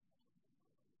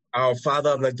Our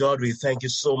Father and our God, we thank you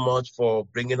so much for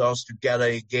bringing us together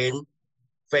again.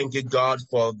 Thank you, God,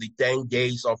 for the 10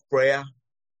 days of prayer.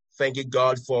 Thank you,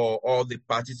 God, for all the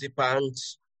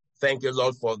participants. Thank you,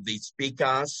 Lord, for the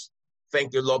speakers.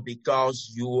 Thank you, Lord,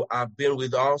 because you have been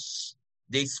with us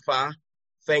this far.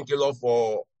 Thank you, Lord,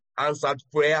 for answered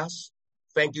prayers.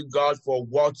 Thank you, God, for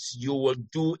what you will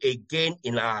do again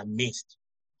in our midst.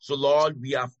 So, Lord,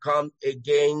 we have come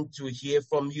again to hear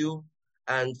from you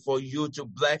and for you to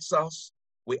bless us.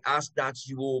 We ask that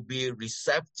you will be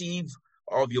receptive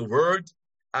of your word,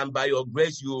 and by your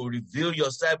grace, you will reveal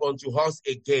yourself unto us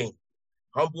again.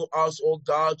 Humble us, O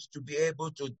God, to be able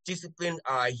to discipline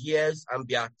our ears and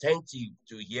be attentive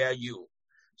to hear you,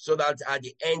 so that at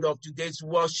the end of today's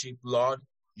worship, Lord,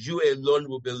 you alone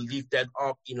will be lifted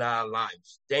up in our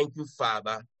lives. Thank you,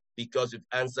 Father, because you've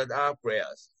answered our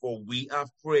prayers, for we have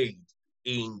prayed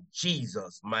in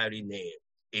Jesus' mighty name.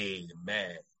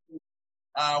 Amen.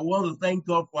 I want to thank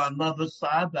God for another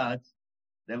Sabbath,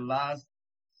 the last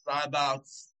Sabbath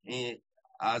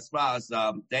as far as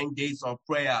 10 days of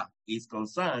prayer is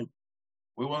concerned.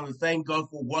 We want to thank God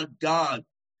for what God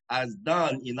has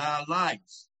done in our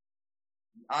lives.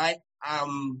 I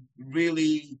am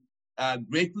really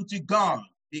grateful to God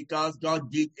because God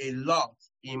did a lot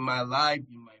in my life,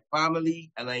 in my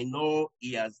family, and I know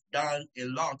He has done a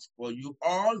lot for you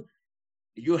all.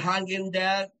 You hang in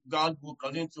there, God will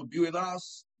continue to be with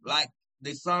us, like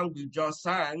the song we just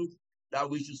sang, that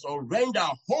we should surrender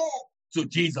all to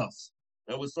Jesus.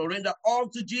 And we surrender all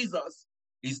to Jesus,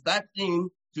 He's starting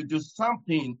to do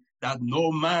something that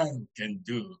no man can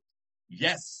do.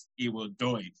 Yes, He will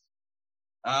do it.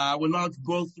 I will not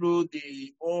go through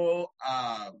the all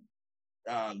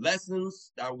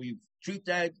lessons that we've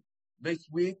treated this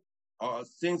week or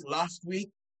since last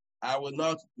week. I will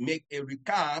not make a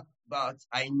recap, but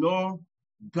I know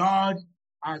God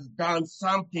has done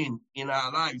something in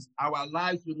our lives. Our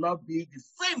lives will not be the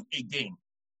same again.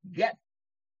 Yes,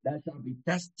 there shall be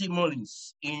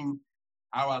testimonies in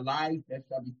our lives. There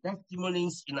shall be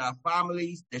testimonies in our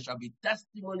families. There shall be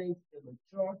testimonies in the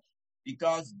church,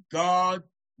 because God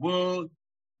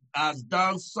has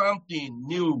done something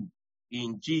new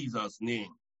in Jesus'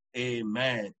 name.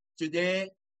 Amen.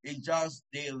 Today is just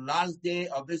the last day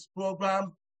of this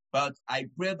program, but I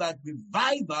pray that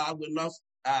revival will not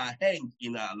end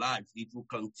in our lives. It will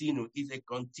continue. It's a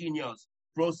continuous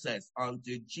process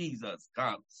until Jesus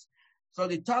comes. So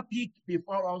the topic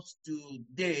before us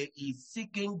today is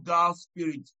seeking God's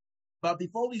Spirit. But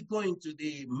before we go into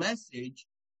the message,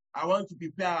 I want to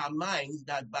prepare our minds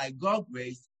that by God's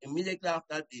grace, immediately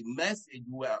after the message,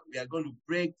 we are going to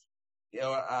break,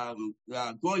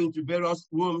 go into various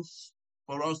rooms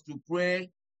for us to pray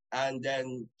and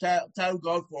then thank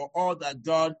God for all that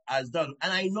God has done.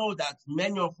 And I know that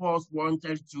many of us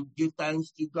wanted to give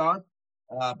thanks to God,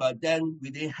 but then we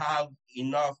didn't have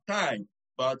enough time.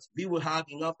 But we will have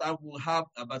enough time. We'll have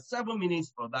about 7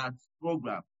 minutes for that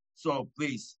program. So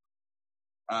please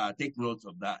take note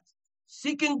of that.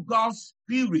 Seeking God's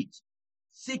Spirit.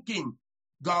 Seeking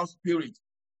God's Spirit.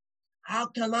 How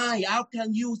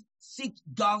can you seek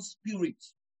God's Spirit?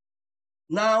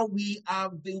 Now we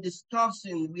have been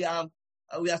discussing, we are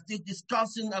still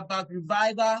discussing about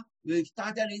revival. We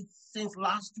started it since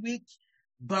last week,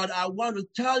 but I want to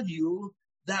tell you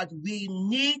that we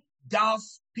need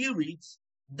God's Spirit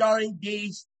during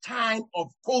this time of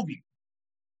COVID.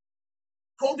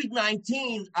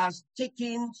 COVID-19 has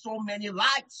taken so many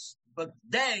lives, but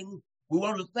then we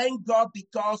want to thank God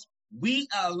because we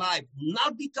are alive,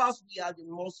 not because we are the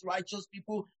most righteous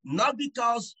people, not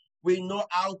because we know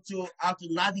how to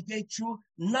navigate through,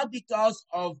 not because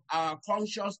of our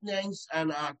consciousness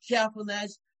and our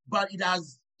carefulness, but it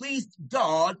has pleased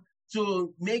God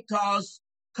to make us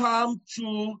come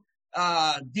through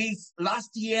this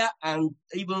last year and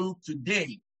even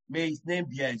today. May His name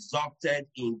be exalted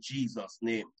in Jesus'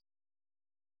 name.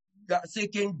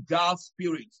 Seeking God's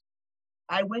Spirit.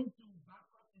 I went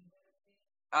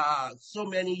to so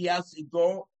many years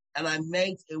ago, and I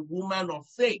met a woman of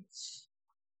faith.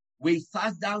 We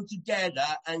sat down together,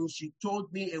 and she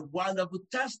told me a wonderful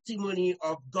testimony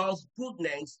of God's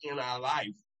goodness in our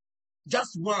life.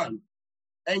 Just one.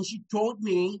 And she told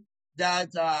me that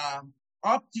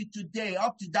up to today,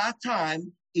 up to that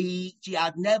time, she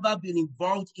had never been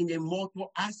involved in a motor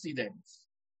accident.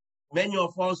 Many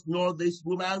of us know this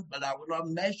woman, but I will not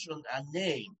mention her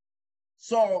name.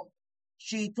 So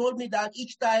she told me that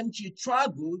each time she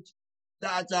traveled,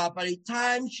 that by the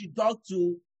time she got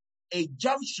to a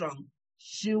junction,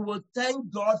 she would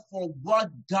thank God for what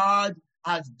God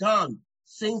has done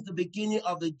since the beginning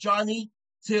of the journey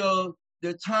till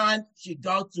the time she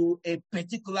got to a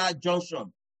particular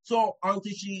junction. So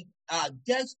until she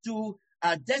gets to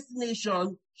a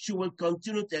destination, she will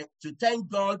continue to thank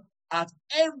God at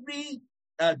every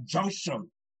junction.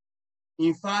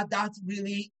 In fact, that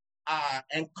really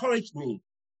encouraged me.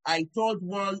 I told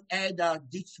one elder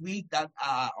this week that,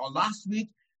 or last week,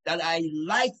 that I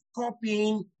like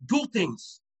copying good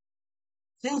things.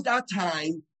 Since that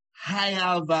time, I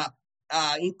have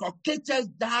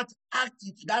inculcated that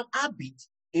attitude, that habit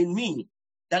in me,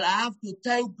 that I have to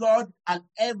thank God at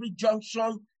every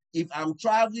junction if I'm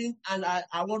traveling, and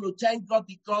I want to thank God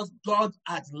because God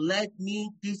has led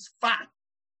me this far.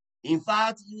 In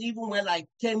fact, even when I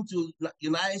came to the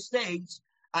United States,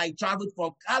 I traveled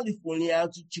from California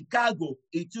to Chicago.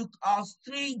 It took us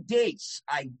 3 days.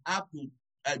 I had to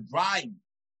drive.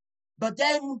 But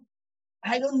then,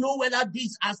 I don't know whether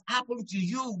this has happened to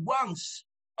you once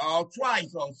or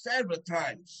twice or several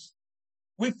times.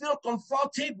 We feel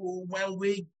comfortable when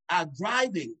we are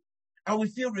driving and we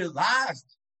feel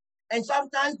relaxed. And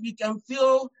sometimes we can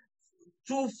feel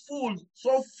so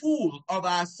full of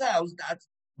ourselves that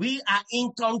we are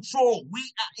in control. We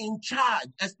are in charge,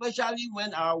 especially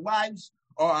when our wives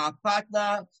or our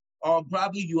partner, or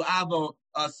probably you have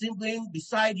a sibling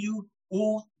beside you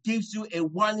who gives you a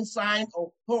warning sign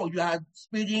of, oh, you are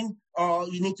speeding or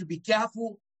you need to be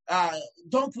careful.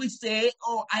 Don't we say,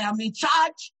 oh, I am in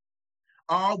charge?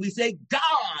 Or we say,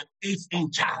 God is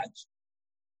in charge.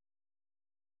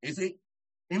 You see,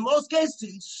 in most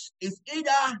cases, it's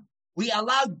either we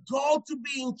allow God to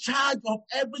be in charge of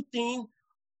everything,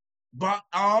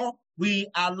 or we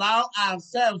allow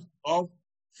ourselves or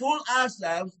fool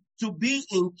ourselves to be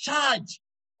in charge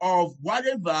of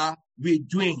whatever we're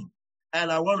doing. And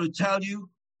I want to tell you,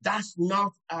 that's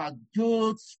not a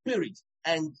good spirit.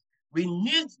 And we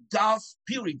need God's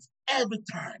spirit every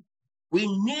time. We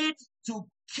need to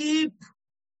keep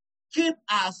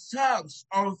ourselves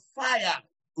on fire,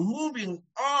 moving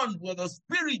on with the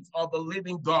spirit of the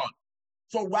living God.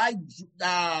 So while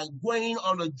going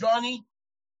on a journey,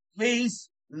 please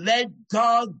let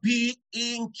God be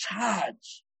in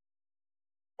charge.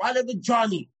 Whatever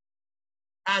journey.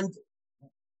 And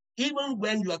even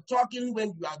when you are talking,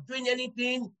 when you are doing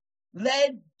anything,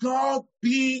 let God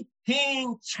be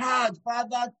in charge.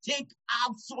 Father, take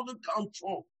absolute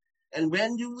control. And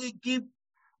when you will give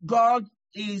God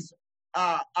his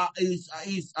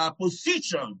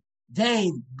position,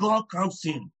 then God comes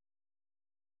in.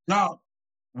 God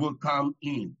will come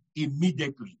in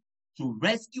immediately to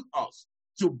rescue us,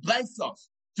 to bless us,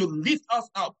 to lift us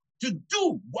up, to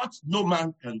do what no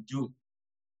man can do.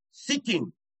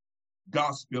 Seeking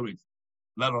God's spirit.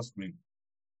 Let us pray.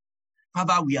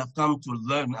 Father, we have come to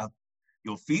learn at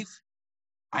your feet.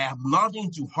 I have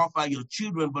nothing to offer your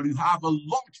children, but you have a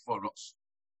lot for us.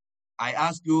 I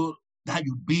ask you that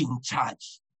you be in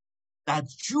charge, that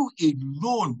you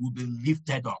alone will be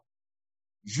lifted up.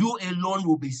 You alone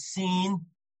will be seen,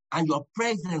 and your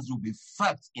presence will be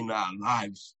felt in our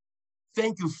lives.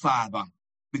 Thank you, Father,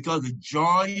 because the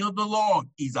joy of the Lord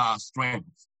is our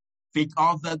strength. Take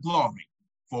all the glory,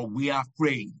 for we have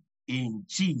prayed in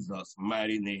Jesus'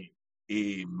 mighty name.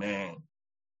 Amen.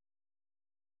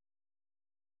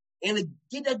 In the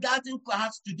kindergarten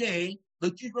class today, the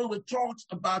children were taught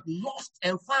about lost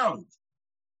and found.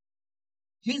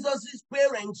 Jesus'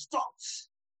 parents thought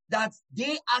that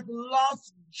they had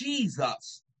lost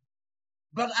Jesus.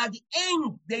 But at the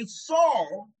end, they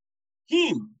saw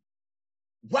him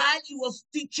while he was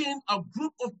teaching a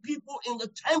group of people in the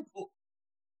temple.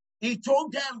 He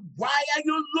told them, why are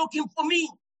you looking for me?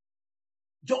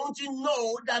 Don't you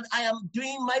know that I am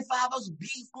doing my Father's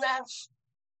business?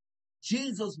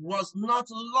 Jesus was not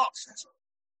lost,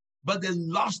 but they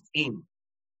lost him.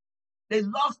 They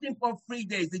lost him for 3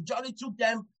 days. The journey took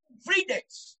them 3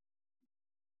 days.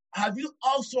 Have you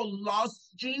also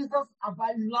lost Jesus? Have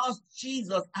I lost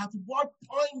Jesus? At what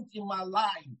point in my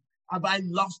life have I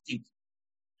lost it?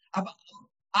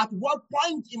 At what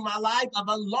point in my life have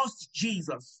I lost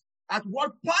Jesus? At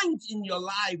what point in your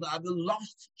life have you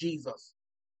lost Jesus?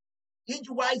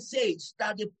 H.Y. says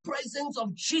that the presence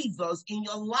of Jesus in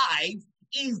your life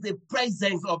is the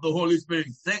presence of the Holy Spirit.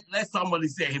 Let somebody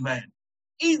say amen.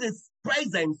 Is the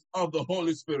presence of the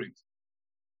Holy Spirit.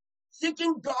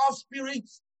 Seeking God's Spirit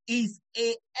is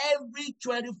every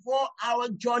 24-hour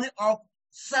journey of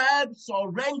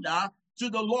self-surrender to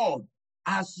the Lord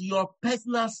as your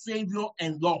personal Savior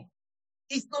and Lord.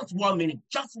 It's not 1 minute,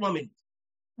 just 1 minute,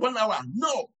 1 hour.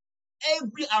 No,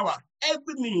 every hour,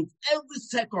 every minute, every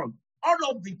second,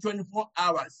 all of the 24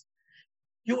 hours.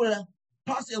 You will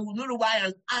pass a little while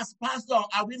and ask, Pastor,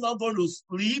 are we not going to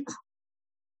sleep?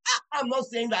 I'm not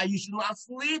saying that you should not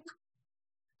sleep.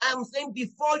 I'm saying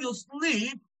before you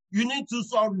sleep, you need to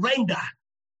surrender.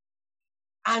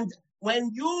 And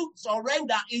when you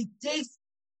surrender, it takes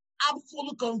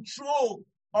absolute control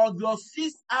of your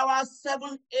 6 hours,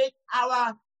 7, 8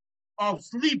 hours of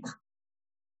sleep.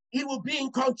 He will be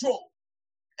in control.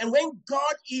 And when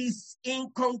God is in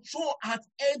control at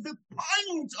every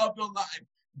point of your life,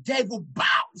 devil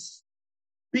bows,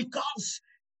 because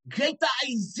greater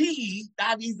is he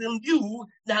that is in you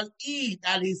than he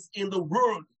that is in the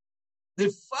world.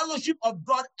 The fellowship of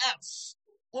God else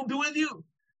will be with you.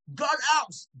 God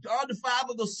else, God the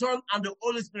Father, the Son, and the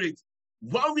Holy Spirit.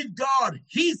 One with God,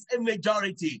 he's a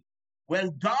majority.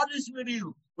 When God is with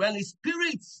you, when his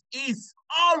spirit is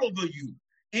all over you,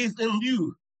 is in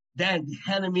you, then the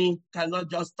enemy cannot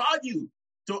just start you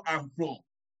to and fro.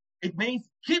 It means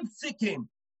keep seeking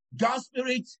God's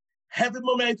spirit every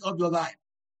moment of your life.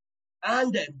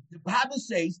 And then the Bible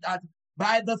says that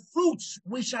by the fruits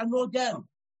we shall know them.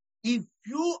 If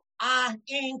you are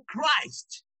in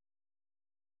Christ,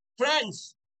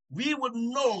 friends, we will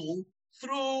know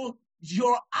through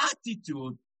your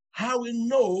attitude. How we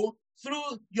know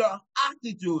through your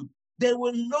attitude. They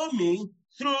will know me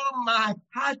through my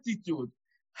attitude.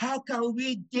 How can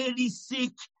we daily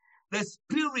seek the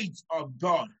Spirit of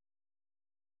God?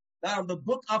 Now, the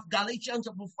book of Galatians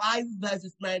chapter 5,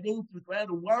 verses 19 to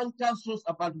 21 tells us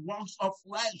about works of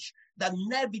flesh that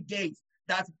navigate,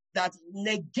 that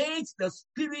negates the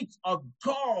Spirit of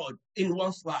God in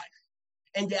one's life.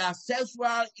 And they are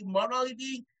sexual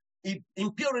immorality,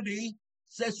 impurity,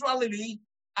 sexuality,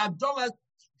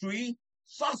 idolatry,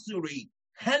 sorcery,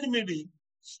 enmity,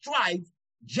 strife,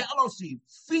 jealousy,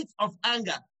 fits of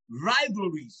anger,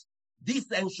 rivalries,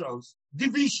 dissensions,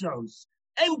 divisions,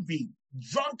 envy,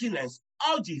 drunkenness,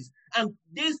 orgies, and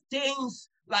these things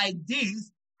like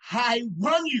this. I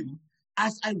warn you,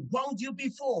 as I warned you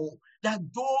before, that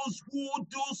those who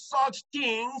do such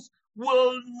things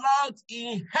will not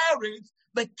inherit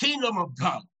the kingdom of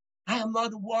God. I am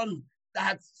not the one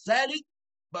that said it,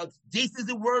 but this is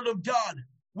the word of God.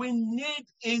 We need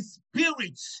a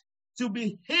spirit to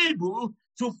be able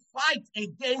to fight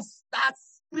against that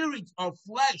spirit of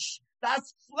flesh,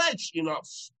 that's flesh in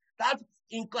us, that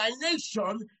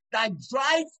inclination that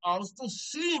drives us to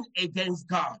sin against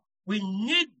God. We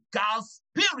need God's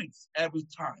spirit every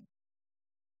time.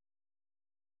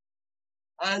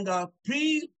 And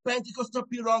pre-Pentecostal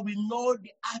period, we know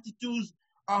the attitudes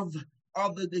of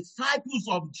the disciples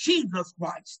of Jesus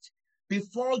Christ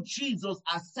before Jesus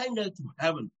ascended to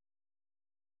heaven.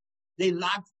 They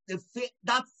lacked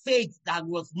that faith that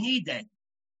was needed.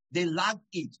 They lacked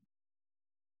it.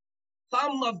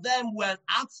 Some of them were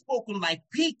outspoken like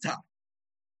Peter.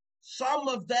 Some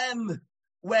of them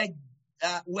were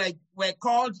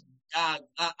called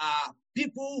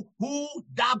people who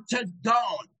doubted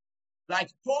God,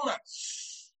 like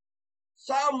Thomas.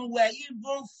 Some were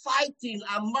even fighting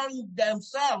among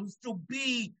themselves to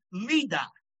be leaders.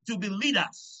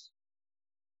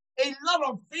 A lot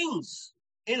of things,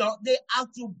 they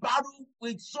have to battle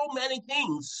with so many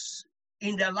things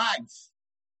in their lives.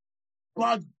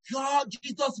 But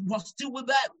Jesus was still with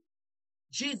them.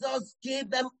 Jesus gave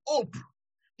them hope.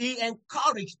 He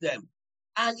encouraged them.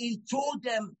 And he told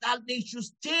them that they should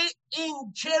stay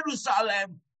in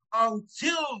Jerusalem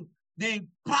until they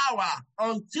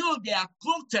are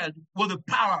clothed with the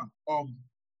power of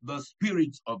the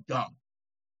Spirit of God.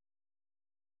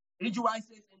 H.Y.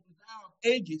 says in Desire of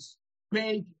Ages,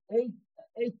 page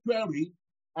 820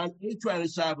 and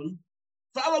 827,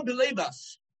 fellow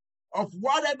believers of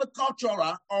whatever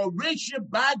cultural or racial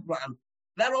background,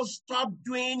 let us stop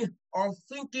doing or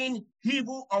thinking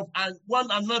evil of one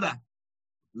another.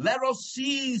 Let us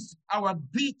cease our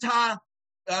bitter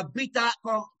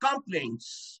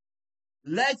complaints.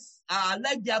 Let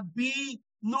there be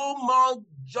no more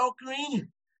jockeying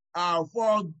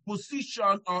for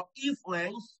position or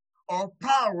influence or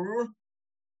power.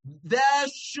 There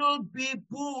should be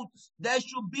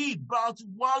but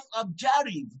one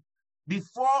objective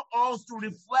before us to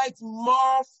reflect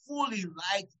more fully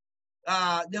like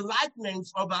the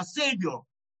likeness of our Savior,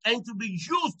 and to be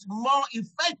used more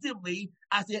effectively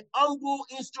as an humble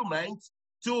instrument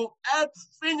to help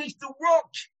finish the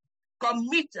work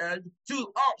committed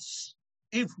to us.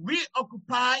 If we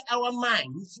occupy our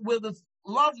minds with the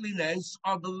loveliness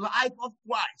of the life of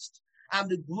Christ and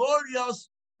the glorious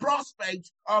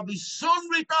prospect of his soon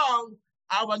return,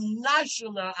 our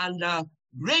national and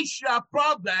racial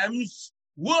problems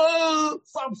will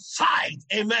subside.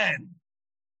 Amen.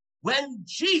 When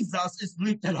Jesus is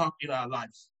lifted up in our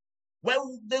lives,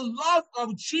 when the love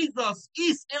of Jesus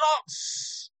is in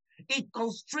us, it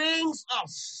constrains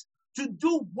us to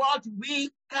do what we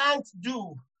can't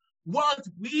do, what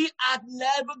we had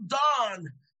never done,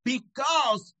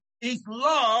 because his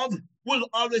love will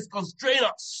always constrain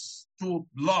us to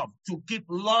love, to keep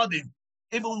loving,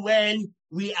 even when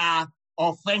we are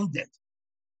offended.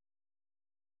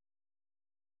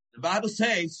 The Bible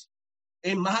says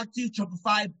in Matthew chapter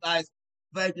 5, verse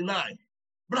 39,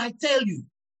 but I tell you,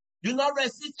 do not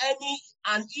resist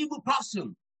an evil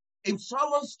person. If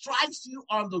someone strikes you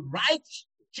on the right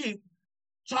cheek,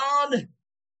 turn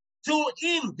to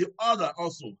him the other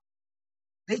also.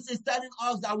 This is telling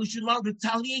us that we should not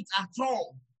retaliate at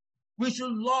all. We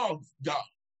should love God.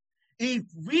 If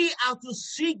we are to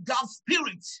seek God's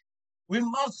Spirit, we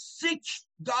must seek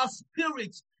God's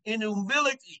Spirit in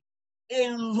humility,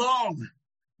 in love.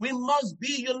 We must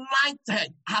be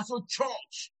united as a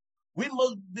church. We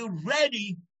must be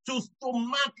ready to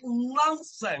stomach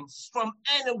nonsense from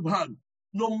anyone,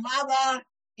 no matter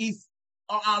if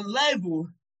our level.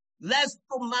 Let's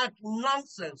stomach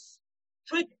nonsense.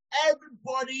 Treat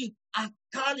everybody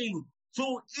according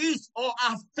to his or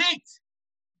her faith.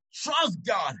 Trust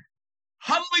God.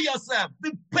 Humble yourself.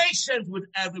 Be patient with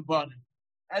everybody.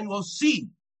 And we'll see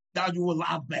that you will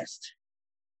have best.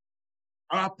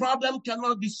 Our problem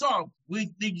cannot be solved with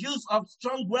the use of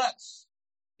strong words,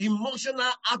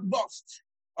 emotional outbursts,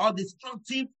 or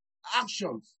destructive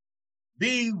actions.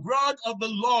 The word of the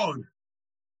Lord,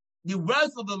 the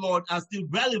words of the Lord are still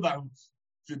relevant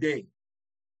today.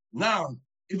 Now,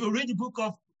 if you read the book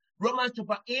of Romans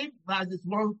chapter 8, verses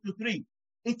 1 to 3,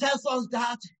 it tells us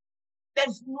that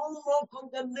there's no more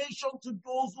condemnation to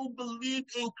those who believe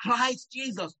in Christ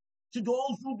Jesus, to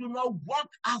those who do not walk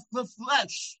after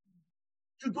flesh,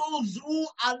 to those who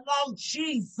allow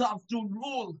Jesus to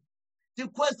rule. The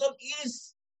question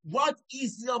is, what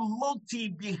is your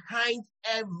motive behind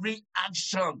every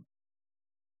action?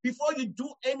 Before you do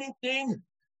anything,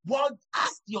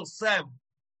 ask yourself,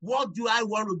 what do I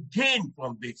want to gain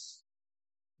from this?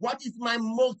 What is my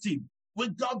motive? Will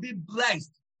God be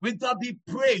blessed? Will God be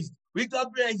praised? Will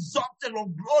God be exalted or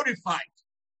glorified?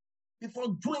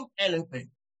 Before doing anything.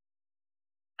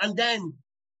 And then,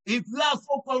 if you are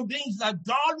so convinced that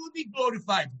God will be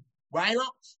glorified, why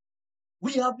not?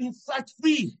 We have been set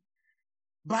free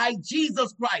by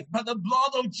Jesus Christ, by the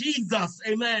blood of Jesus.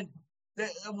 Amen.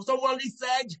 Someone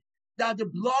said that the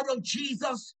blood of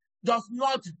Jesus does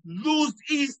not lose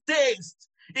its taste.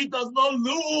 It does not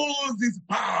lose its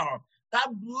power. That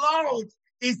blood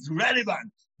is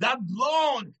relevant. That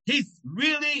blood is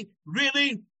really,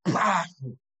 really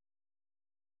powerful.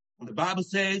 And the Bible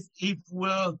says if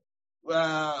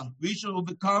we shall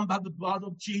overcome by the blood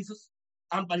of Jesus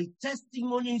and by the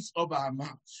testimonies of our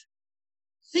mouth.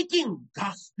 Seeking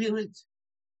God's Spirit,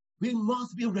 we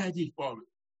must be ready for it.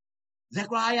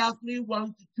 Zechariah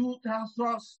 3:1-2 tells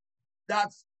us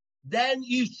that then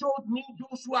he showed me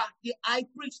Joshua, the high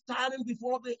priest, standing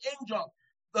before the angel,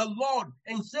 the Lord,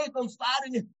 and Satan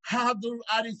standing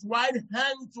at his right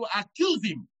hand to accuse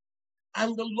him.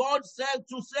 And the Lord said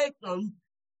to Satan,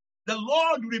 the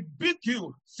Lord rebuke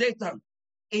you, Satan.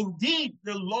 Indeed,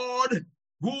 the Lord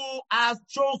who has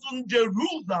chosen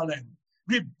Jerusalem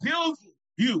rebuke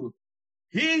you.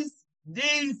 Is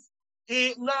this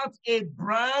not a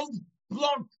brand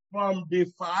plucked from the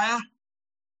fire?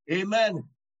 Amen.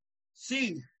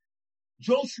 See,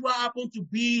 Joshua happened to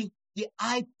be the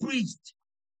high priest,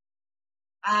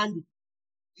 and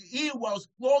he was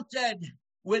clothed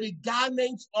with the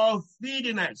garments of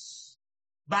filthiness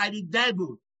by the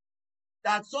devil,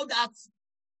 so that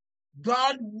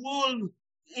God will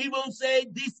even say,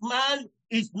 this man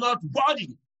is not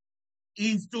worthy,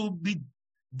 is to be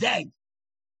dead.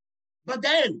 But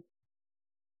then,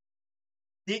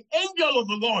 the angel of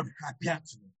the Lord appeared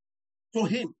to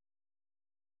him.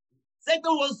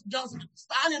 Satan was just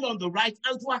standing on the right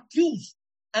and to accuse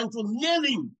and to nail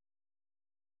him.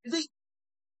 You see,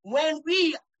 when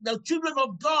we, the children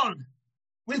of God,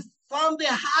 we form the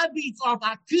habit of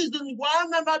accusing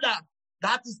one another,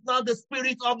 that is not the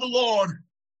Spirit of the Lord.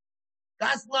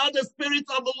 That's not the Spirit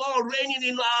of the Lord reigning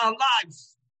in our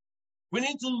lives. We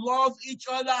need to love each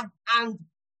other and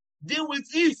deal with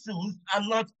issues and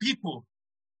not people.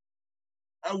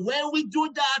 And when we do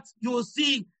that, you will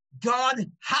see God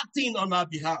acting on our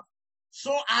behalf.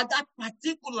 So at that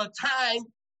particular time,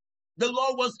 the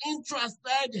Lord was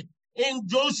interested in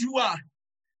Joshua,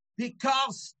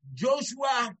 because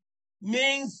Joshua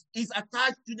means is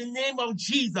attached to the name of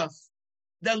Jesus.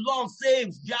 The Lord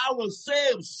saves, Yahweh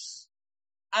saves.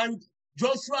 And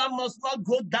Joshua must not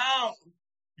go down.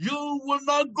 You will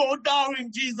not go down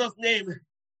in Jesus' name.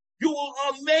 You will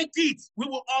all make it. We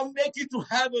will all make it to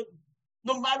heaven.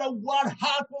 No matter what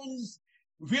happens,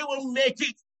 we will make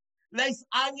it. Let's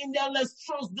hang in there. Let's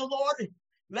trust the Lord.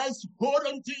 Let's hold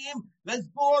on to him. Let's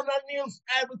go on our knees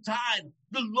every time.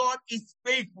 The Lord is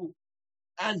faithful.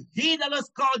 And he that has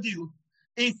called you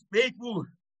is faithful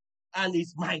and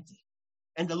is mighty.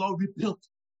 And the Lord rebuked.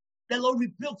 The Lord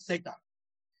rebuked Satan.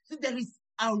 See, there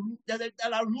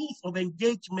are rules of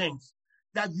engagement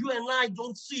that you and I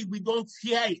don't see, we don't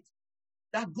hear it.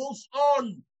 That goes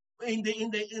on in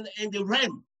the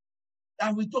realm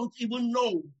that we don't even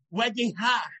know where they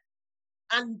are.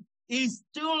 And he's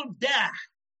still there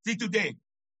till today.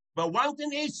 But one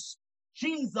thing is,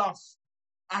 Jesus,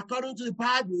 according to the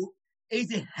Bible, is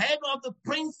the head of the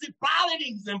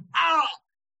principalities and power.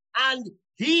 And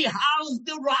he has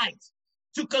the right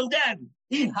to condemn.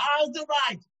 He has the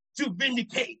right to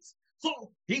vindicate.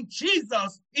 So if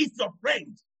Jesus is your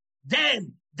friend,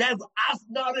 then devil has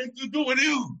nothing to do with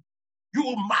you. You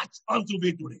will march unto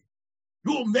victory.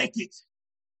 You will make it.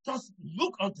 Just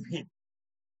look unto him.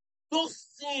 Those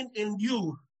sin in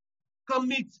you,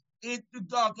 commit it to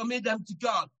God, commit them to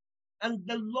God. And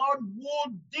the Lord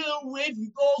will deal with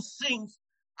those sins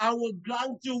and will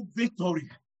grant you victory.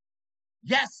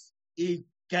 Yes, he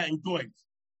can do it.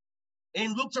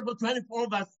 In Luke chapter 24,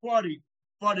 verse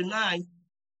 49,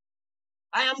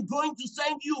 I am going to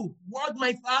send you what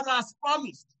my Father has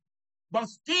promised, but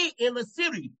stay in the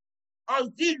city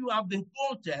until you have been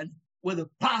clothed with the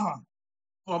power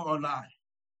from on high.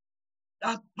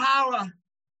 That power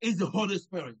is the Holy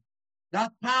Spirit.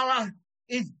 That power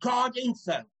is God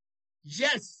himself.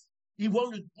 Yes, he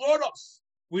wants to clothe us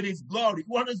with his glory.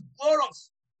 He wants to clothe us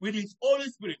with his Holy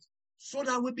Spirit so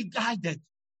that we'll be guided,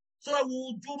 so that we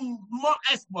will do more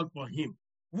exploit for him.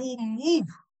 We'll move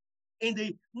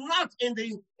not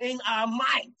in our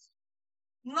minds,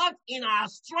 not in our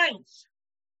strength,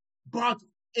 but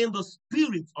in the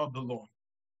Spirit of the Lord.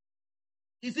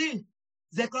 You see,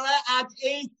 Zechariah had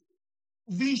 8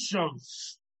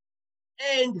 visions.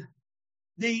 And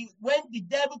when the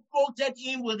devil clothed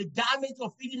him with the garment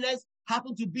of filthiness,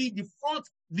 happened to be the 4th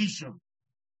vision.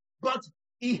 But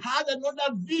he had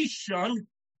another vision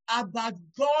about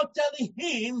God telling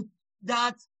him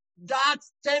that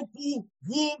temple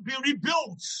will be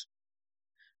rebuilt.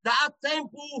 That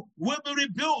temple will be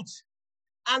rebuilt.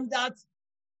 And that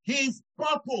his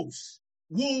purpose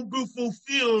will be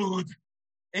fulfilled.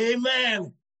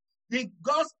 Amen.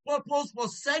 God's purpose for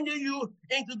sending you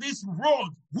into this world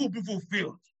will be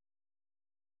fulfilled.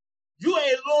 You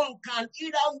alone can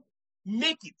either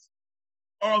make it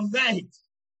or make it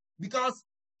because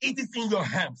it is in your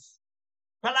hands.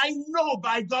 But I know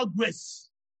by God's grace,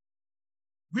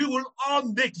 we will all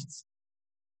make it.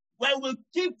 When we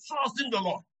keep trusting the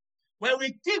Lord, when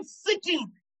we keep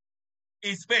seeking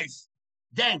his face,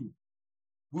 then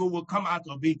we will come out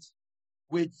of it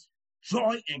with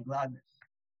joy and gladness.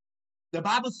 The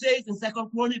Bible says in 2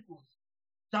 Chronicles,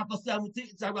 chapter 7,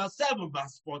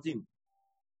 verse 14,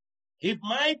 if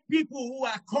my people who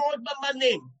are called by my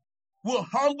name will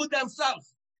humble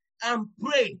themselves and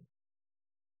pray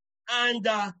and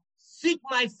seek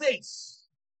my face,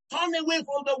 turn away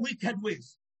from the wicked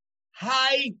ways,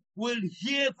 I will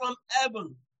hear from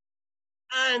heaven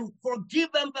and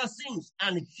forgive them their sins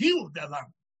and heal their land.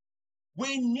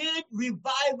 We need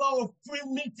revival of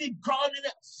primitive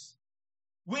godliness.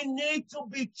 We need to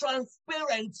be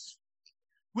transparent.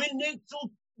 We need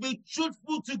to be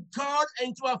truthful to God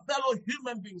and to our fellow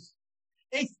human beings.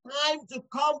 It's time to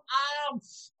come out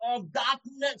of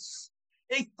darkness.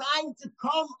 It's time to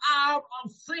come out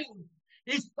of sin.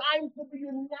 It's time to be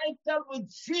united with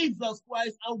Jesus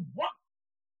Christ and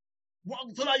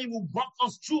walk so that he will walk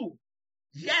us through.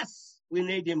 Yes, we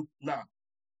need him now.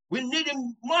 We need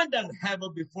him more than ever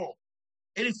before.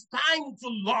 It is time to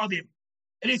love him.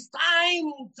 It is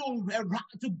time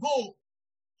to go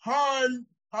on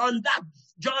that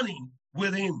journey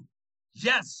with him.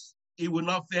 Yes, he will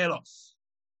not fail us.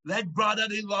 Let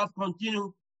brotherly love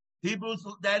continue. Hebrews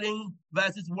 13,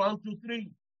 verses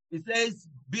 1-3. It says,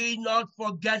 be not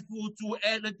forgetful to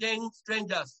entertain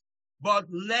strangers, but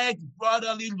let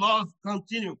brotherly love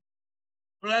continue.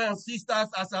 Brothers and sisters,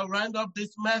 as I round up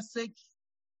this message,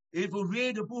 if you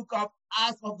read the book of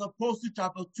Acts of the Apostles,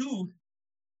 chapter 2,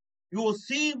 you will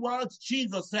see what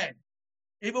Jesus said.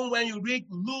 Even when you read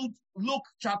Luke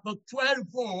chapter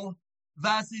 24,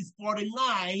 verses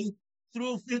 49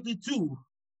 through 52,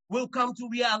 we'll come to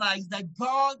realize that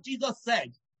Jesus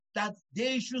said that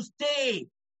they should stay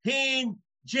in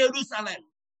Jerusalem.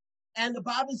 And the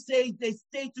Bible says they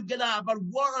stayed together, about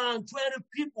 120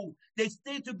 people. They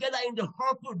stayed together in the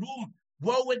upper room.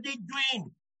 What were they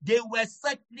doing? They were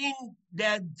settling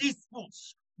their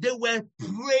disputes. They were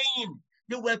praying.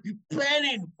 They were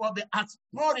preparing for the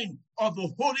outpouring of the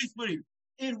Holy Spirit.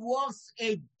 It was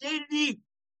a daily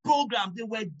program. They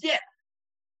were there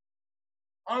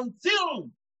until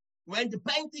when the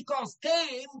Pentecost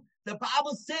came. The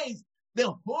Bible says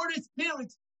the Holy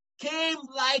Spirit came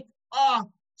like a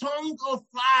tongue of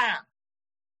fire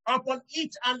upon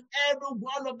each and every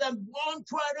one of them,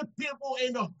 120 people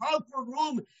in the upper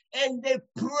room, and they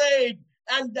prayed.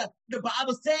 And the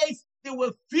Bible says they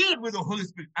were filled with the Holy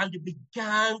Spirit, and they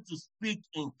began to speak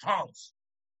in tongues.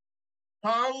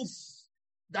 Tongues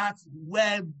that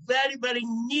were very, very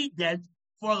needed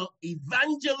for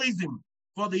evangelism,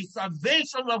 for the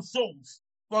salvation of souls,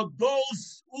 for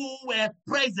those who were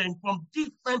present from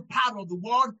different parts of the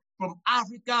world, from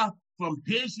Africa, from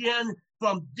Asia,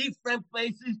 from different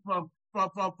places, from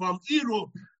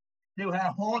Europe. They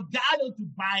were all gathered to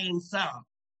buy and sell.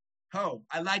 Oh,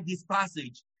 I like this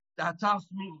passage that tells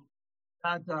me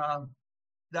that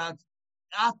that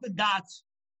after that,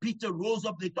 Peter rose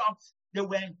up the top. They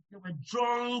were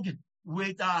drunk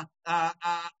with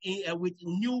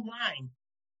new wine,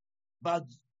 but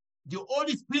the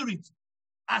Holy Spirit,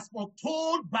 as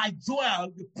foretold by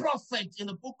Joel, the prophet, in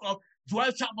the book of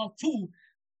Joel chapter 2,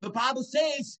 the Bible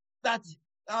says that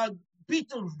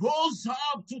Peter rose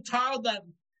up to tell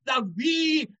them that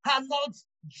we are not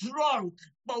drunk,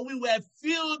 but we were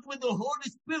filled with the Holy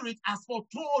Spirit as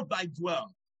foretold by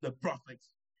Joel, the prophet.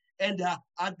 And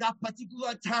at that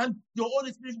particular time, the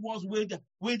Holy Spirit was with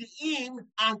him,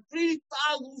 and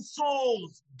 3,000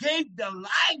 souls gave their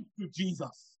life to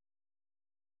Jesus.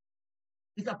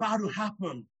 It's about to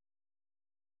happen.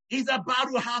 It's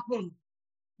about to happen.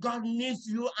 God needs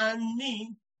you and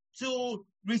me to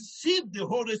receive the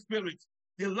Holy Spirit,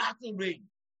 the latter rain,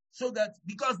 so that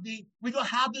because we don't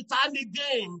have the time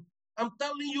again. I'm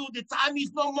telling you, the time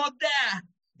is no more there.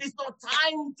 It's not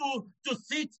time to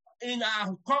sit in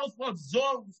our comfort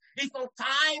zones. It's not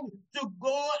time to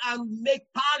go and make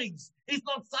parties. It's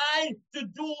not time to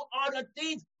do other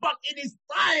things, but it is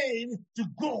time to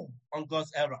go on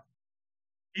God's errand.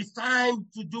 It's time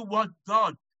to do what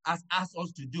God has asked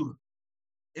us to do.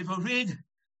 If we read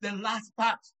the last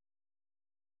part,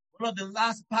 one of the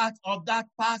last parts of that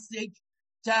passage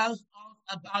tells us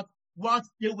about what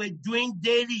they were doing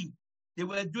daily. They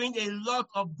were doing a lot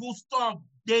of good stuff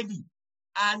daily.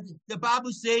 And the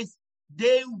Bible says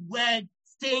they were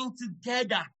staying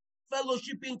together,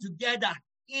 fellowshipping together,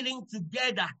 eating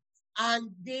together,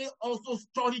 and they also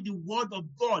studied the word of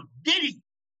God daily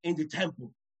in the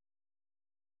temple.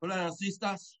 Brothers and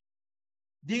sisters,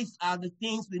 these are the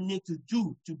things we need to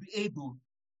do to be able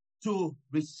to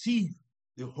receive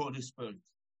the Holy Spirit.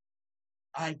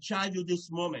 I charge you this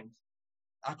moment,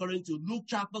 according to Luke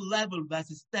chapter 11,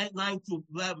 verses 9 to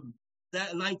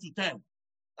 10.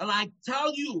 And I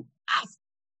tell you, ask,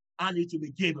 and it will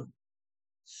be given.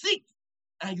 Seek,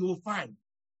 and you will find.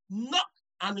 Knock,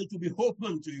 and it will be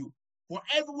opened to you. For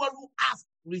everyone who asks,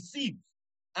 receives.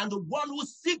 And the one who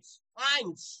seeks,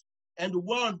 finds. And the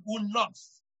one who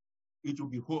knocks, it will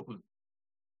be opened.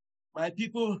 My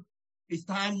people, it's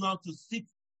time not to seek.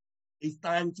 It's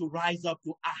time to rise up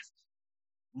to ask.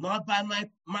 Not by my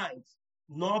mind,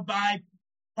 not by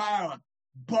power,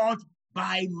 but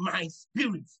by my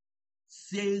spirit,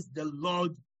 says the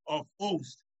Lord of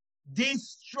hosts.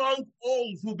 These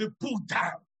strongholds will be put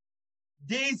down.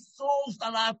 These souls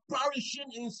that are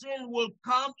perishing in sin will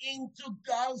come into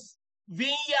God's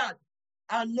vineyard.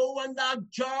 And no wonder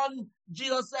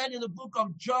Jesus said in the book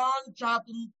of John,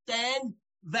 chapter 10,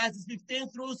 verses 15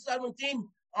 through 17,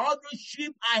 all the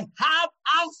sheep I have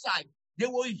outside, they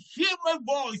will hear my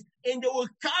voice and they will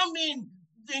come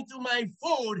into my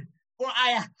fold, for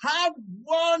I have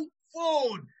one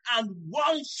fold and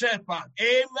one shepherd.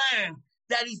 Amen.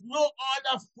 There is no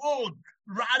other fold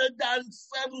rather than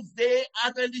Seventh-day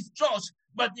Adventist Church.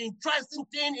 But the interesting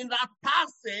thing in that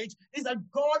passage is that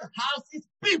God has his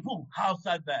people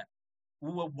outside there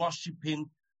who were worshiping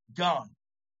God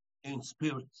in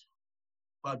spirit,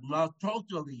 but not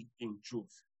totally in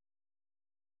truth.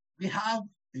 We have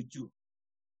the two.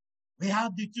 We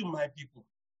have the two, my people.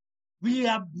 We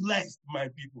are blessed, my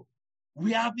people.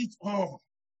 We have it all.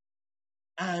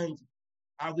 And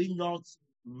are we not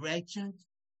wretched?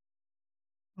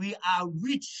 We are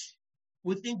rich.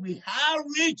 We think we are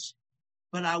rich,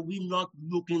 but are we not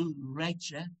looking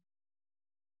wretched?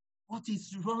 What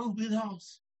is wrong with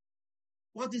us?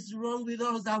 What is wrong with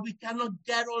us that we cannot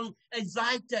get on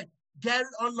excited, get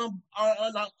on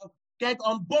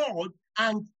board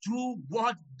and do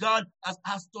what God has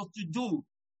asked us to do?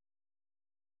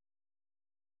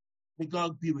 May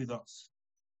God be with us.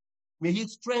 May he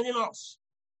strengthen us.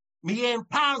 May he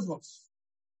empower us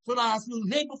so that as we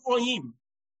labor for him,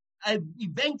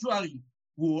 eventually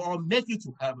we will all make it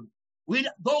to heaven. With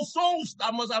those souls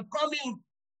that must have come in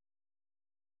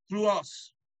through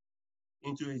us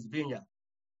into his vineyard.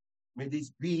 May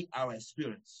this be our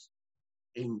experience.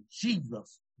 In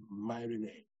Jesus' mighty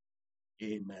name.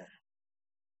 Amen.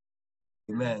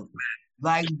 Amen.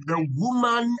 Like the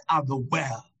woman at the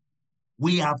well,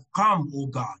 we have come, O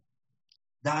God,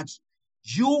 that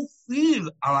you fill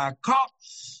our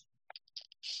cups.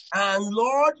 And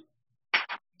Lord,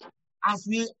 as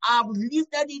we have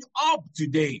lifted it up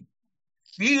today,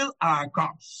 fill our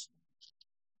cups.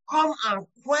 Come and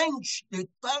quench the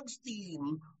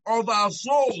thirsting of our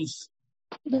souls.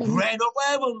 Bread of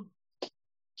heaven,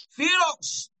 fill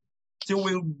us till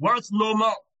we want no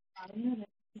more.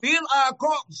 Fill our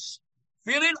cups.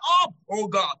 Fill it up, O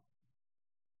God,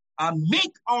 and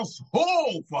make us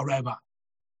whole forever.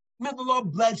 May the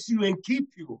Lord bless you and keep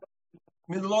you.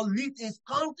 May the Lord lift his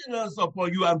countenance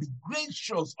upon you and be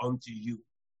gracious unto you.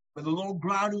 May the Lord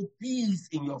grant you peace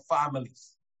in your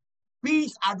families,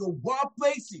 peace at the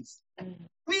workplaces,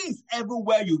 peace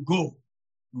everywhere you go,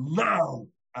 now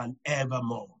and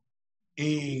evermore.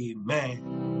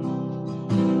 Amen.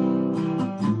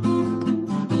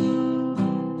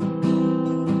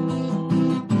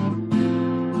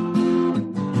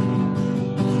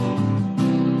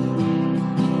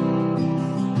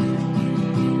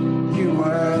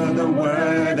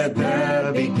 At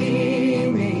the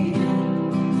beginning,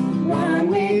 one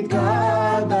with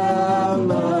God the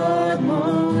Lord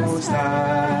Most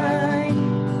High.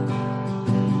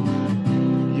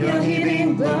 Your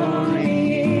hidden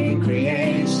glory in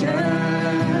creation,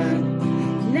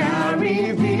 now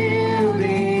revealed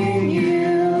in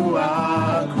you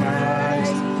are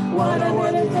Christ. What a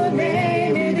wonderful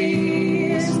name it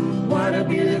is! What a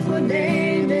beautiful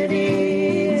name it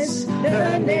is!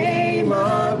 The name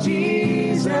of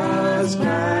Jesus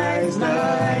Christ,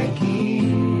 my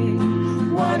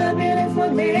King. What a beautiful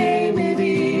name it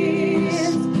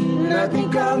is.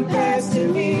 Nothing compares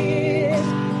to it.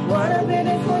 What a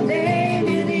beautiful name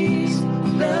it is.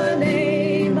 The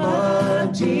name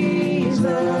of Jesus.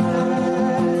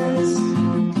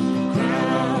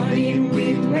 Crown him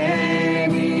with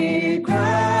many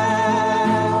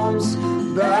crowns.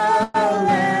 The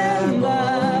Lamb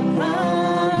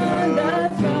upon the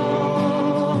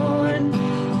throne.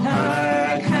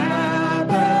 Hark how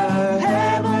the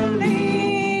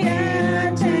heavenly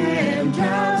anthem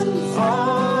drowns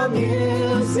all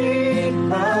music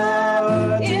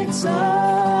but its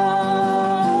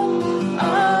song.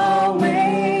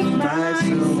 Awake my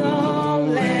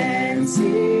soul and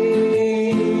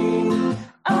sing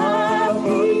of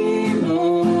him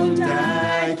who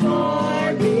died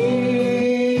for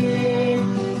thee,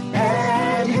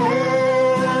 and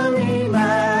hail him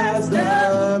as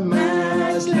the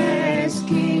matchless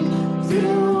King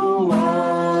through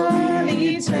all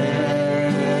eternity.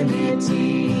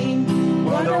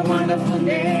 What a wonderful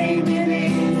name it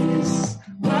is.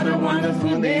 What a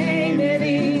wonderful name it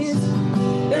is.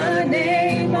 The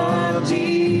name of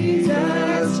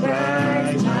Jesus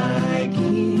Christ, my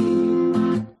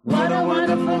King. What a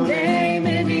wonderful name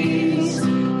it is.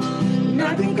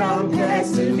 Nothing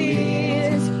compares to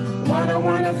this. What a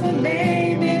wonderful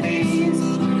name it is.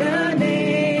 The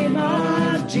name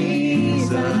of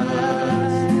Jesus.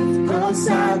 Kò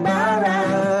ságbára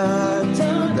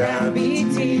tó dàbí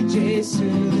ti Jésù.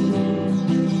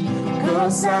 Kò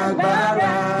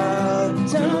ságbára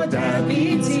tó dàbí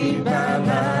ti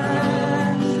Bàbá.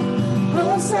 Kò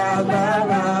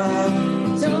ságbára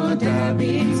tó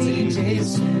dàbí ti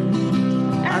Jésù.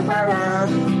 Agbára,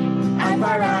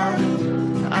 agbára,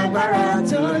 agbára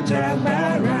tó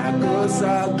jàgbára. Kò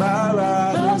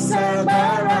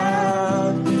ságbára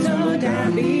tó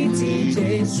dàbí ti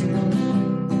Jésù.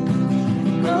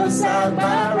 Kò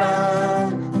ságbára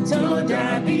tó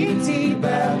dàbí ti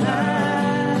Bàbá.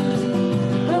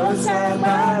 Kò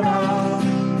ságbára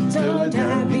tó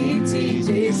dàbí ti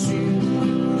Jésù.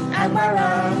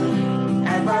 Agbára,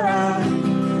 agbára,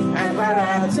 agbára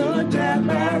tó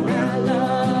jàgbára lọ.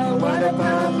 What a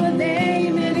powerful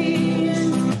name it is.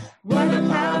 What a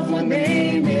powerful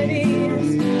name it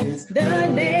is. The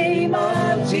name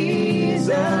of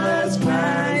Jesus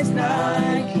Christ,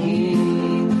 our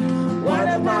King. What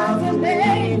a powerful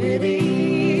name it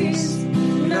is.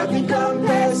 Nothing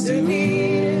compares to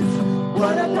it.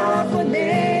 What a powerful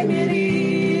name it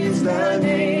is. The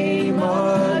name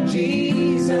of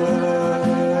Jesus.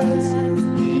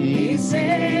 He's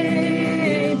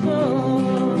able,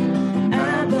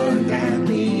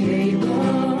 abundantly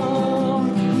able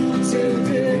to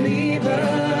deliver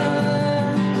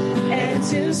and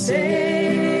to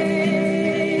save.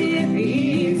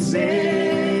 He's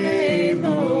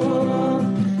able,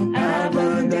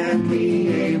 abundantly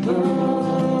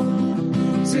able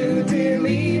to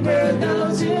deliver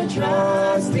those who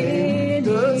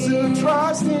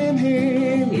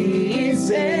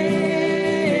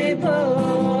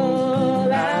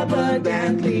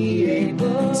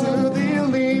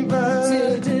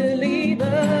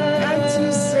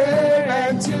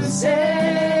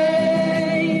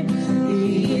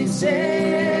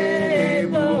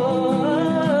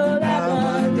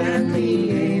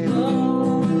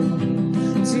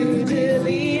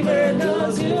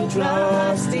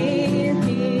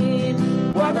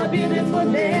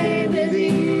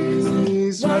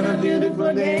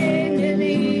wonderful name it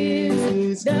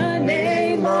is. The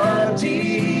name of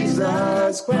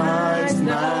Jesus Christ,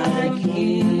 my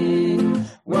King.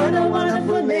 What a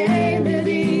wonderful name it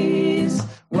is.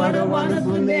 What a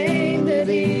wonderful name it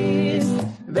is.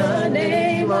 The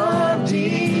name of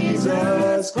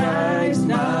Jesus Christ,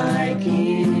 my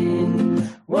King.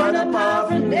 What a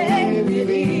powerful name it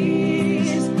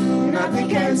is. Nothing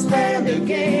can stand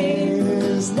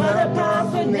against. What a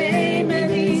powerful name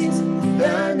it is.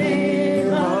 The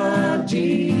name of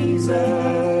Jesus.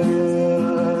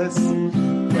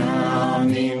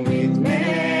 Crowning with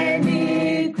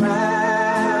many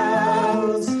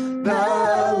crowns, the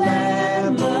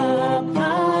Lamb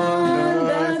upon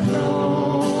the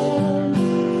throne.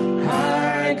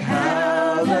 Hark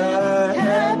how the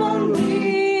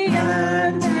heavenly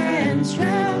anthems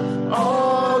round,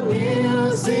 all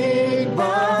music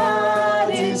but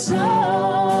its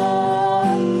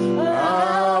own.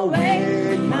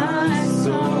 Awake my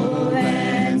soul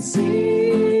and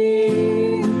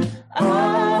sing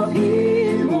of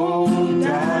him who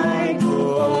died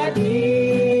for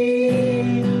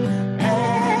thee,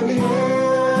 and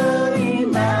hail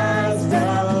him as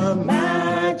the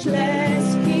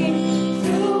matchless King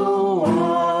through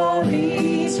all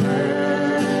eternity.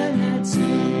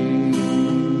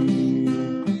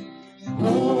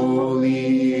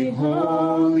 Holy,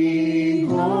 holy,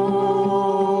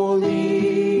 holy,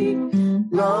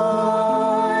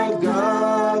 Lord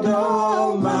God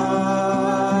Almighty.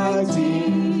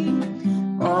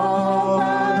 All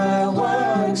thy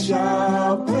works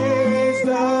shall praise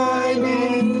thy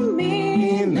name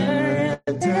in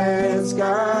earth and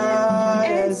sky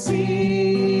and sea.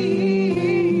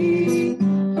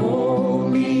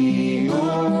 Holy,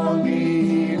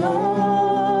 holy,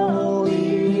 holy,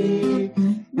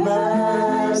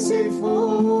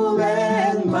 merciful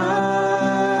and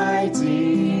mighty,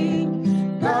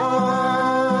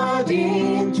 God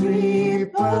in three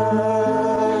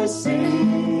persons,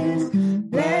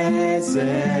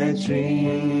 blessed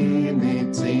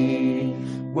Trinity.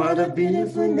 What a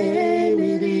beautiful name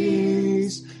it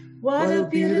is. What a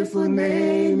beautiful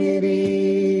name it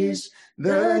is.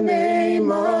 The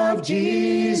name of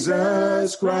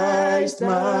Jesus Christ,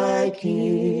 my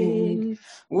King.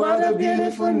 What a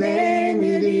beautiful name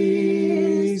it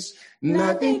is.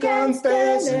 Nothing can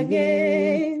stand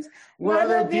against.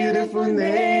 What a beautiful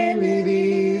name it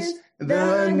is.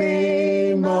 The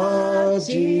name of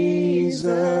Jesus.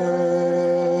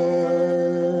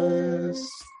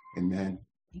 Amen.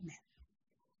 Amen.